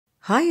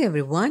Hi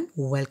everyone,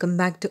 welcome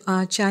back to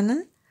our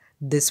channel.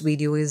 This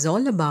video is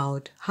all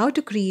about how to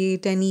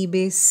create an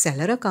eBay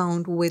seller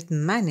account with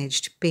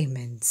managed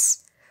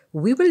payments.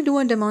 We will do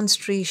a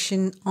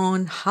demonstration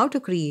on how to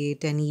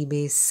create an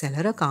eBay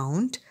seller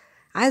account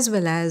as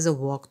well as a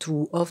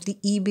walkthrough of the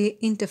eBay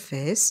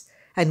interface,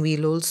 and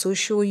we'll also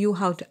show you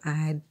how to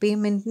add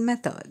payment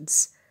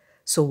methods.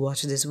 So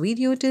watch this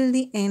video till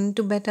the end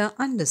to better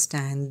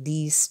understand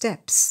these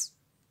steps.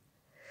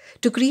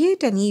 To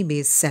create an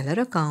eBay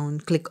seller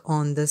account, click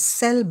on the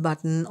Sell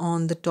button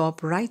on the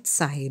top right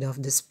side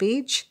of this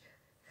page.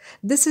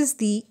 This is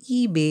the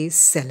eBay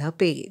seller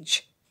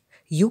page.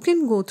 You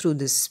can go through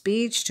this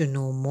page to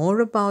know more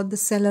about the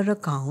seller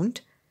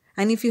account,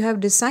 and if you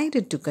have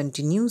decided to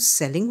continue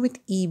selling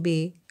with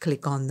eBay,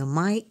 click on the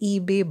My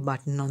eBay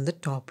button on the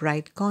top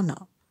right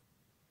corner.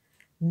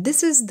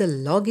 This is the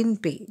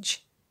login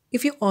page.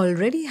 If you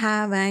already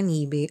have an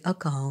eBay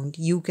account,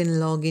 you can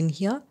log in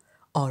here,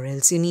 or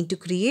else you need to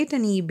create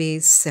an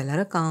eBay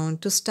seller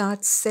account to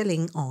start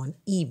selling on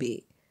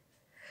eBay.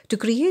 To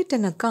create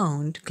an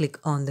account, click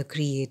on the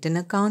Create an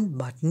Account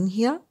button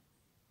here.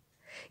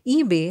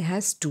 eBay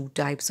has two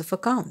types of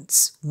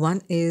accounts.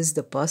 One is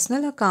the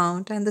personal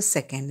account and the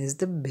second is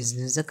the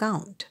business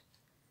account.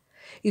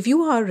 If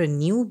you are a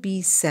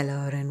newbie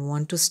seller and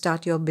want to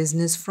start your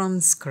business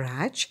from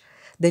scratch,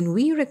 then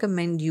we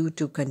recommend you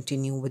to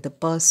continue with the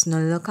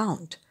personal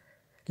account.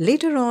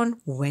 Later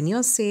on, when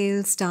your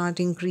sales start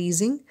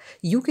increasing,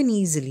 you can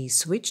easily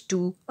switch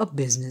to a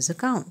business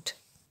account.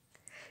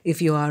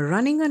 If you are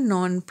running a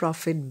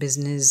non-profit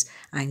business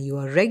and you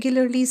are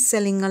regularly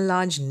selling a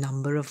large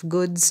number of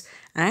goods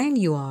and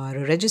you are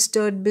a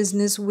registered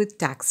business with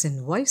tax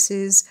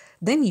invoices,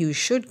 then you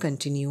should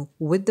continue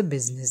with the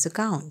business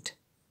account.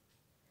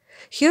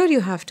 Here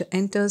you have to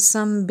enter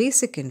some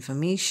basic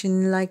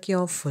information like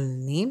your full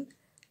name,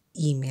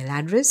 email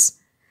address,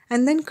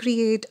 and then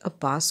create a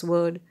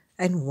password.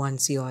 And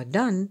once you are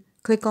done,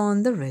 click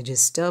on the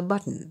Register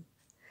button.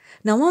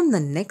 Now on the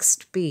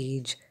next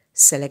page,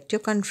 select your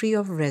country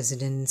of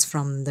residence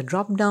from the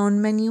drop-down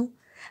menu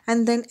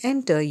and then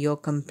enter your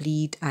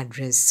complete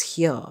address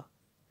here.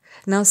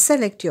 Now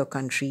select your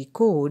country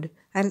code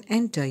and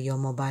enter your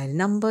mobile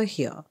number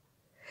here.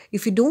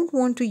 If you don't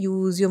want to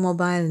use your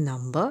mobile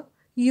number,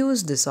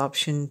 use this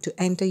option to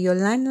enter your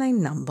landline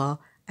number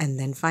and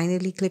then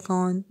finally click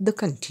on the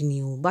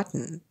Continue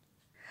button.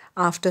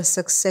 After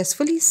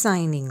successfully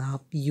signing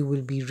up, you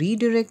will be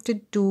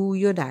redirected to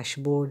your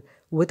dashboard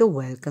with a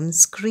welcome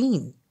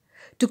screen.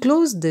 To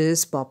close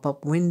this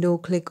pop-up window,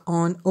 click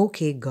on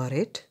OK, got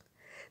it.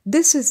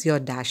 This is your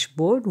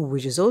dashboard,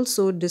 which is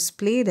also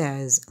displayed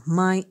as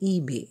My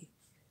eBay.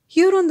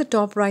 Here on the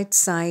top right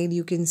side,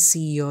 you can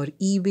see your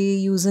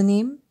eBay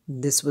username.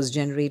 This was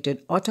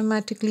generated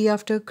automatically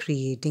after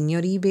creating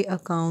your eBay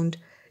account.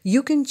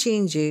 You can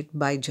change it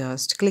by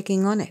just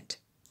clicking on it.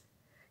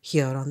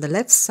 Here on the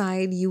left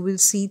side, you will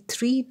see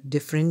three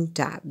different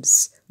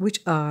tabs, which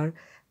are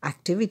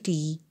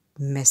Activity,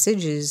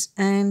 Messages,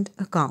 and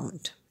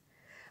Account.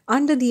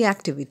 Under the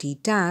Activity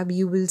tab,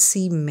 you will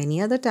see many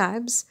other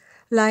tabs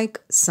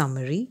like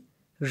Summary,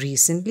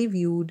 Recently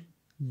Viewed,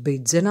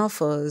 Bids and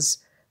Offers,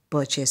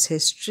 Purchase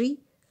History,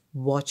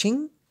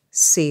 Watching,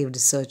 Saved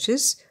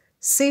Searches,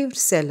 Saved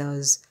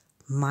Sellers,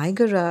 My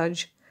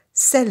Garage,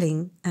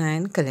 Selling,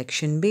 and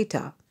Collection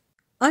Beta.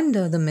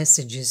 Under the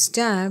Messages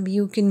tab,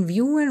 you can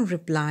view and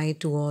reply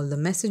to all the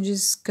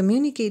messages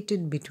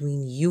communicated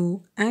between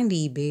you and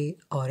eBay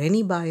or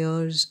any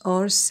buyers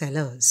or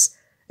sellers.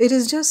 It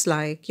is just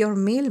like your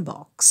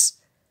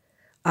mailbox.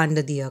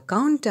 Under the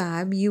Account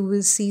tab, you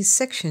will see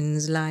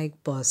sections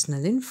like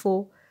Personal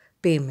Info,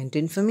 Payment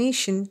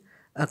Information,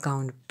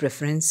 Account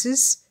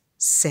Preferences,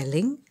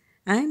 Selling,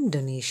 and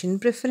Donation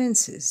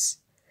Preferences.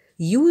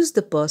 Use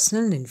the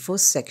Personal Info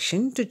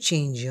section to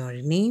change your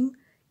name,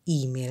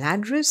 email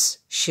address,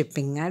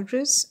 shipping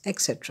address,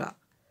 etc.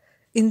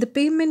 In the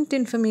Payment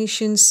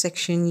Information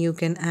section, you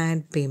can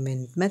add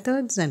payment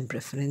methods and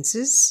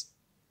preferences.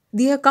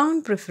 The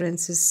Account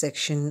Preferences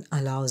section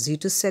allows you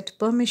to set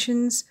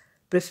permissions,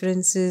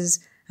 preferences,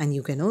 and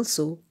you can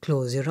also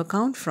close your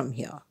account from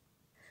here.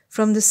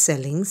 From the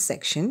Selling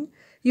section,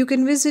 you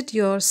can visit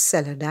your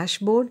seller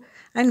dashboard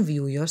and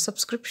view your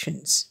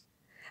subscriptions.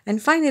 And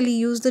finally,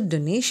 use the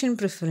Donation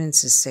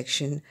Preferences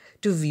section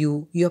to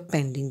view your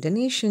pending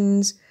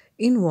donations,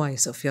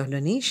 invoice of your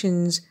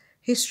donations,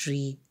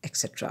 history,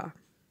 etc.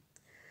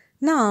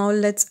 Now,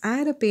 let's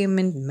add a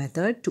payment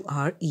method to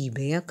our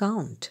eBay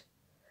account.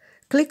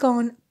 Click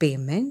on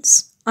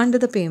Payments under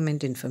the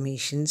Payment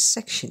Information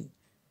section.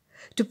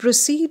 To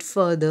proceed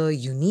further,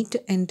 you need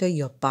to enter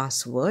your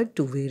password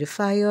to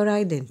verify your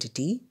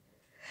identity.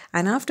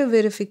 And after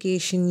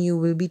verification, you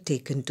will be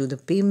taken to the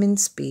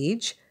Payments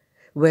page,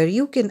 where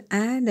you can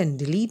add and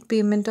delete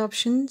payment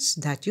options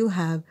that you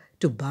have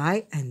to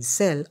buy and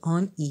sell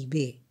on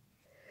eBay.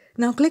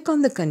 Now click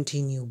on the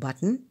Continue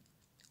button.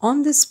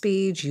 On this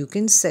page, you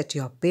can set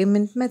your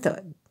payment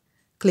method.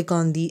 Click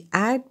on the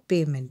Add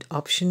Payment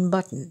option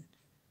button.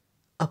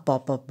 A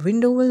pop-up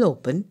window will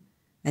open.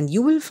 and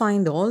you will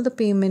find all the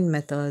payment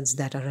methods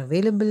that are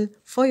available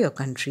for your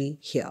country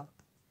here.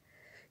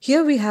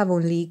 Here we have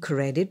only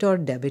credit or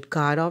debit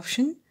card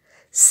option.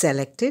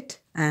 Select it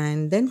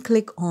and then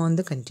click on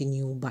the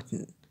continue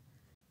button.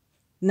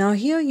 Now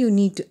here you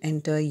need to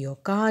enter your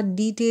card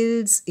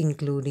details,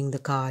 including the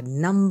card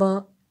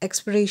number,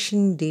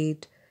 expiration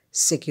date,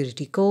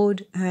 security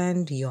code,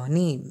 and your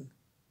name.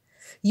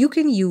 You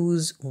can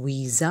use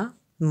Visa,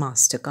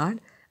 MasterCard,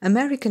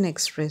 American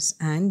Express,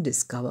 and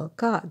Discover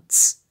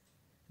cards.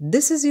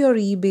 This is your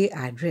eBay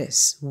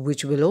address,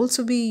 which will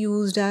also be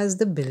used as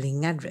the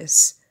billing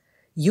address.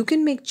 You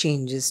can make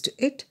changes to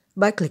it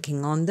by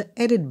clicking on the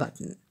Edit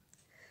button.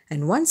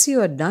 And once you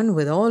are done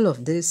with all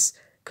of this,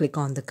 click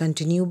on the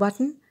Continue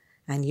button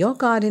and your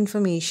card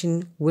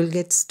information will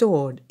get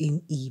stored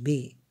in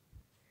eBay.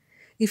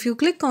 If you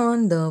click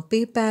on the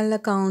PayPal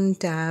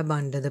account tab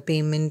under the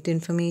Payment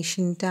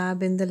Information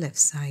tab in the left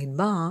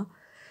sidebar,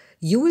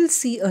 you will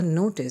see a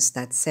notice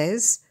that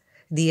says,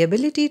 the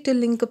ability to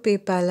link a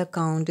PayPal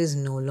account is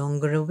no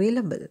longer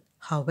available.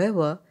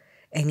 However,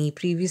 any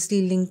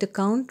previously linked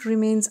account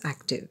remains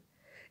active.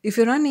 If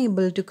you're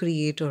unable to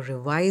create or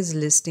revise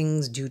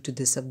listings due to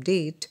this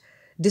update,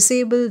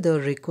 disable the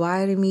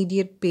Require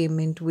Immediate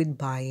Payment with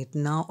Buy It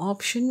Now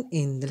option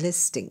in the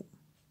listing.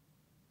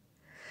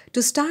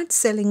 To start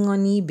selling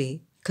on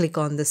eBay, click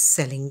on the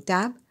Selling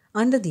tab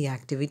under the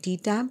Activity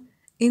tab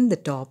in the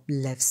top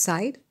left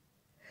side.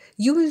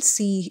 You will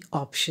see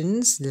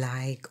options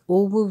like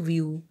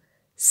Overview,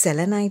 Sell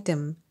an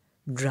Item,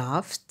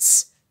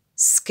 Drafts,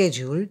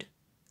 Scheduled,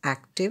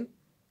 Active,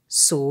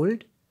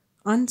 Sold,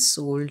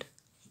 Unsold,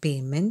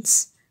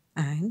 Payments,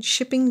 and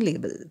Shipping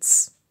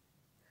Labels.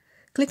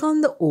 Click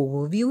on the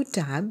Overview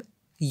tab.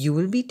 You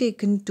will be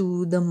taken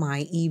to the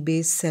My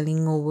eBay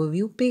Selling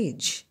Overview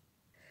page.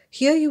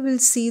 Here you will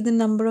see the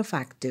number of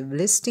active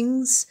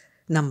listings,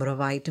 number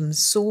of items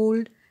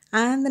sold,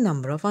 and the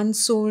number of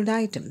unsold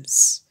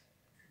items.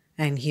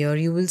 And here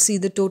you will see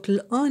the total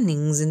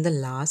earnings in the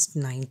last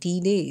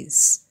 90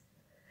 days.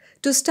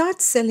 To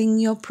start selling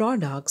your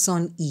products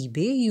on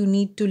eBay, you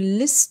need to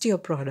list your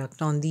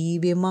product on the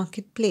eBay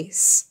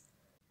marketplace.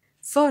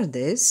 For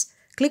this,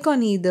 click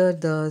on either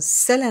the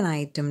Sell an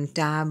Item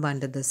tab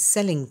under the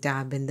Selling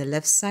tab in the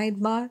left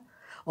sidebar,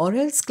 or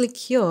else click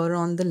here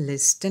on the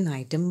List an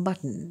Item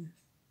button.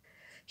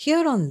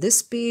 Here on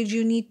this page,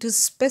 you need to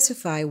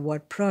specify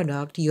what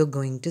product you're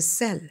going to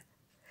sell.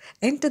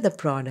 Enter the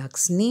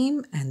product's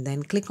name and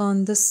then click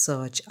on the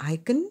search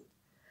icon.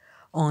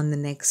 On the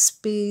next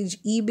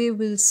page, eBay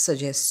will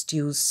suggest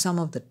you some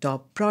of the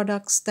top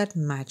products that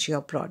match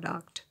your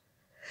product.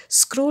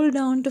 Scroll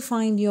down to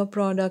find your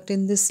product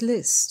in this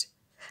list.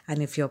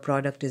 And if your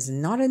product is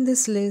not in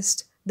this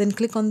list, then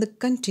click on the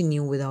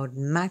Continue Without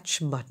Match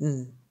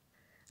button.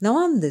 Now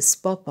on this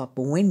pop-up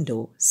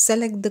window,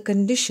 select the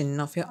condition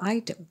of your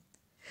item.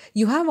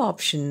 You have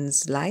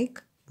options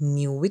like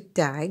New with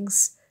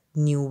Tags,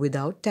 New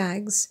without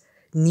tags,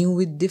 New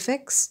with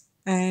defects,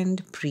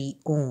 and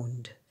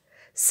Pre-owned.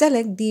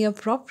 Select the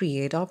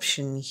appropriate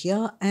option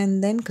here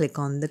and then click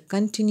on the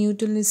Continue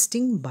to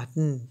Listing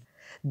button.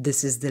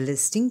 This is the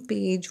listing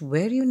page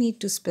where you need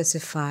to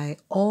specify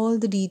all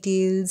the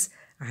details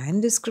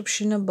and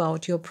description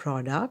about your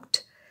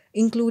product,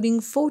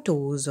 including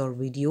photos or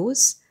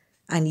videos,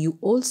 and you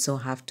also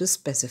have to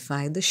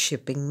specify the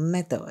shipping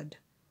method.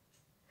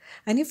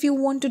 And if you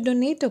want to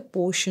donate a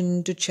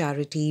portion to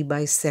charity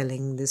by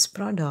selling this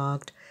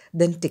product,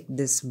 then tick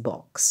this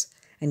box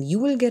and you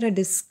will get a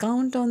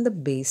discount on the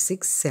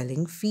basic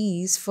selling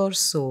fees for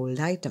sold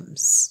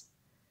items.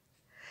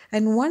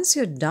 And once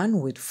you're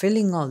done with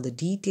filling all the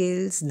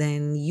details,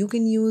 then you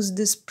can use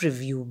this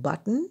preview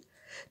button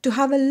to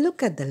have a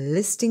look at the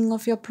listing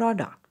of your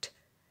product.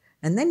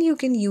 And then you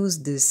can use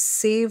this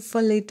Save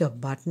for Later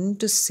button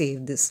to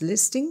save this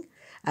listing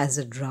as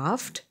a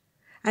draft,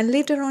 and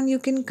later on you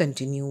can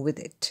continue with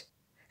it.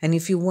 And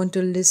if you want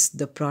to list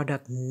the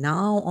product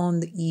now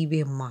on the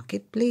eBay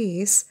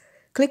marketplace,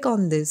 click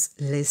on this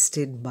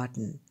Listed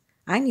button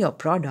and your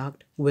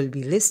product will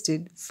be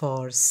listed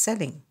for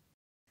selling.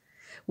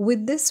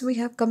 With this, we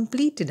have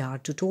completed our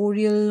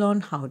tutorial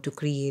on how to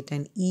create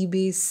an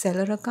eBay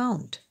seller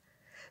account.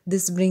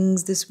 This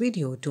brings this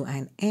video to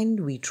an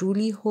end. We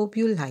truly hope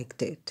you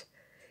liked it.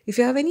 If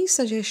you have any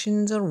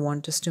suggestions or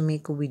want us to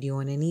make a video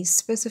on any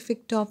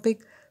specific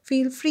topic,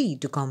 feel free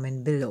to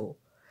comment below.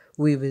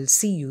 We will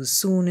see you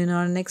soon in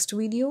our next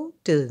video.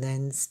 Till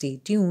then,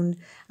 stay tuned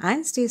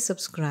and stay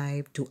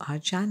subscribed to our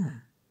channel.